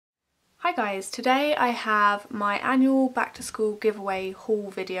Hi guys, today I have my annual back to school giveaway haul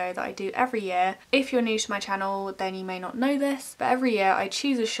video that I do every year. If you're new to my channel then you may not know this, but every year I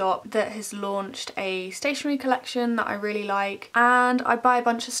choose a shop that has launched a stationery collection that I really like and I buy a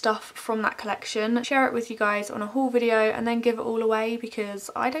bunch of stuff from that collection, share it with you guys on a haul video and then give it all away because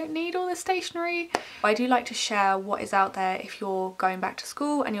I don't need all this stationery. I do like to share what is out there if you're going back to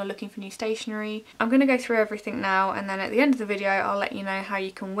school and you're looking for new stationery. I'm going to go through everything now and then at the end of the video I'll let you know how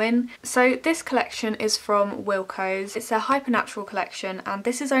you can win. So this collection is from Wilko's. It's a Hypernatural collection and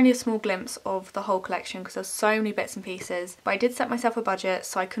this is only a small glimpse of the whole collection because there's so many bits and pieces. But I did set myself a budget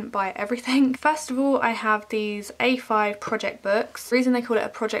so I couldn't buy everything. First of all, I have these A5 project books. The reason they call it a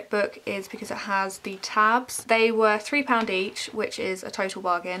project book is because it has the tabs. They were £3 each, which is a total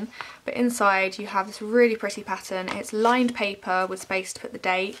bargain. But inside you have this really pretty pattern. It's lined paper with space to put the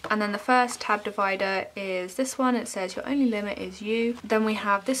date. And then the first tab divider is this one. It says your only limit is you. Then we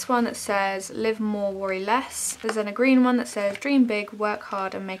have this one that says live more, worry less. There's then a green one that says dream big, work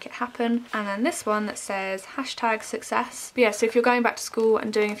hard and make it happen. And then this one that says hashtag success. But yeah, so if you're going back to school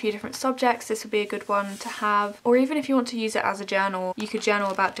and doing a few different subjects, this would be a good one to have. Or even if you want to use it as a journal, you could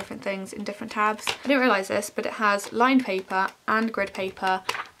journal about different things in different tabs. I didn't realise this, but it has lined paper and grid paper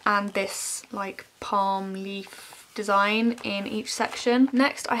and this like palm leaf design in each section.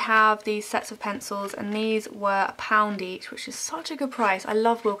 Next I have these sets of pencils and these were £1 each, which is such a good price. I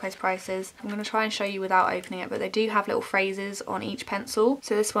love Wilko's prices. I'm going to try and show you without opening it, but they do have little phrases on each pencil.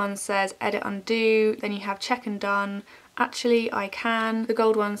 So this one says edit undo, then you have check and done, actually I can. The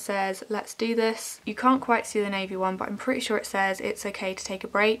gold one says let's do this. You can't quite see the navy one, but I'm pretty sure it says it's okay to take a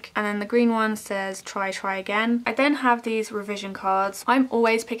break. And then the green one says try again. I then have these revision cards. I'm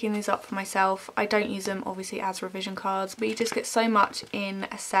always picking these up for myself. I don't use them obviously as revision cards, but you just get so much in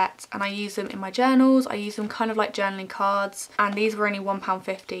a set and I use them in my journals. I use them kind of like journaling cards and these were only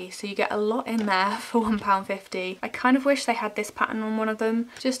 £1.50, so you get a lot in there for £1.50. I kind of wish they had this pattern on one of them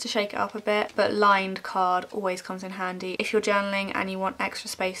just to shake it up a bit, but lined card always comes in handy. If you're journaling and you want extra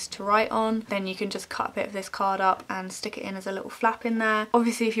space to write on, then you can just cut a bit of this card up and stick it in as a little flap in there.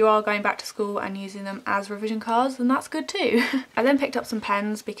 Obviously if you are going back to school and using them as revision cards, then that's good too. I then picked up some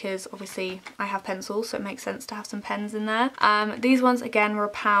pens because obviously I have pencils, so it makes sense to have some pens in there. These ones again were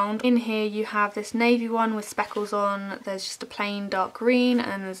 £1. In here you have this navy one with speckles on, there's just a plain dark green,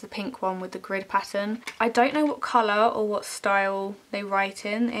 and there's the pink one with the grid pattern. I don't know what colour or what style they write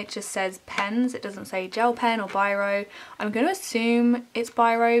in, it just says pens, it doesn't say gel pen or biro. I'm going to assume it's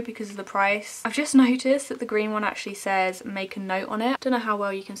biro because of the price. I've just noticed that the green one actually says make a note on it. Don't know how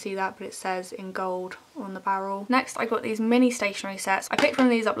well you can see that, but it says in gold on the barrel. Next I got these mini stationery sets. I picked one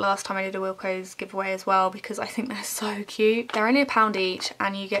of these up last time I did a Wilko's giveaway as well because I think they're so cute. They're only £1 each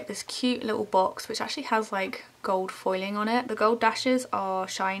and you get this cute little box which actually has like gold foiling on it. The gold dashes are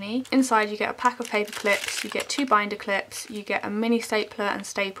shiny. Inside you get a pack of paper clips, you get 2 binder clips, you get a mini stapler and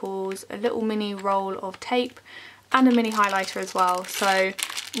staples, a little mini roll of tape and a mini highlighter as well. So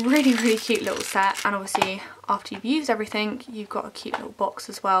really cute little set, and obviously after you've used everything you've got a cute little box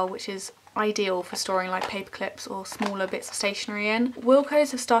as well, which is ideal for storing like paper clips or smaller bits of stationery in.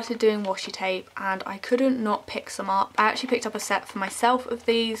 Wilko's have started doing washi tape and I couldn't not pick some up. I actually picked up a set for myself of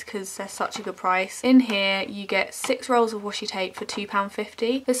these because they're such a good price. In here you get 6 rolls of washi tape for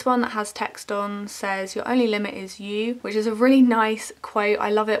 £2.50. This one that has text on says your only limit is you, which is a really nice quote.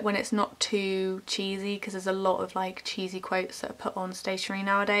 I love it when it's not too cheesy because there's a lot of like cheesy quotes that are put on stationery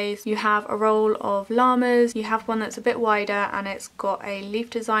nowadays. You have a roll of llamas, you have one that's a bit wider and it's got a leaf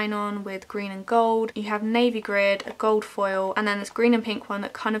design on with green and gold. You have navy grid, a gold foil, and then this green and pink one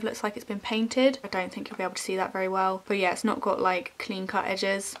that kind of looks like it's been painted. I don't think you'll be able to see that very well, but yeah, it's not got like clean cut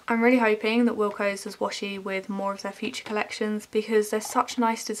edges. I'm really hoping that Wilko's does washi with more of their future collections because they're such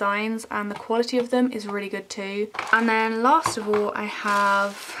nice designs and the quality of them is really good too. And then last of all I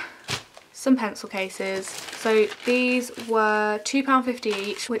have some pencil cases. So these were £2.50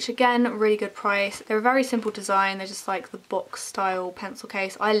 each, which again, really good price. They're a very simple design, they're just like the box style pencil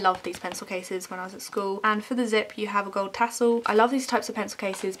case. I loved these pencil cases when I was at school. And for the zip you have a gold tassel. I love these types of pencil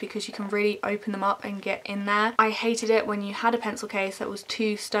cases because you can really open them up and get in there. I hated it when you had a pencil case that was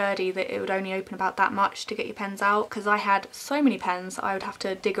too sturdy that it would only open about that much to get your pens out, because I had so many pens I would have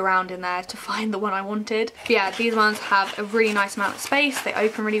to dig around in there to find the one I wanted. But yeah, these ones have a really nice amount of space, they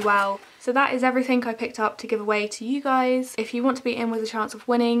open really well. So that is everything I picked up to give away to you guys. If you want to be in with a chance of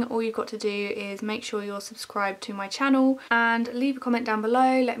winning, all you've got to do is make sure you're subscribed to my channel and leave a comment down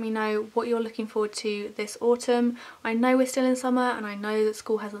below. Let me know what you're looking forward to this autumn. I know we're still in summer and I know that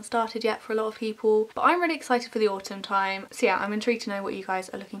school hasn't started yet for a lot of people, but I'm really excited for the autumn time. So yeah, I'm intrigued to know what you guys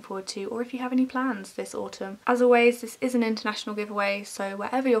are looking forward to, or if you have any plans this autumn. As always, this is an international giveaway, so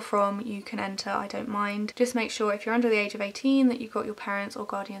wherever you're from you can enter, I don't mind. Just make sure if you're under the age of 18 that you've got your parents' or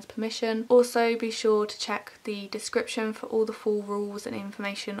guardian's permission. Also be sure to check the description for all the full rules and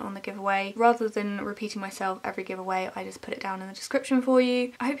information on the giveaway. Rather than repeating myself every giveaway, I just put it down in the description for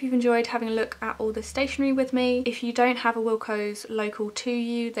you. I hope you've enjoyed having a look at all the stationery with me. If you don't have a Wilko's local to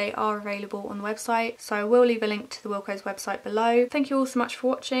you, they are available on the website, so I will leave a link to the Wilko's website below. Thank you all so much for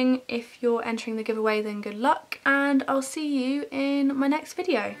watching. If you're entering the giveaway, then good luck, and I'll see you in my next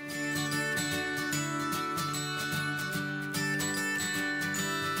video.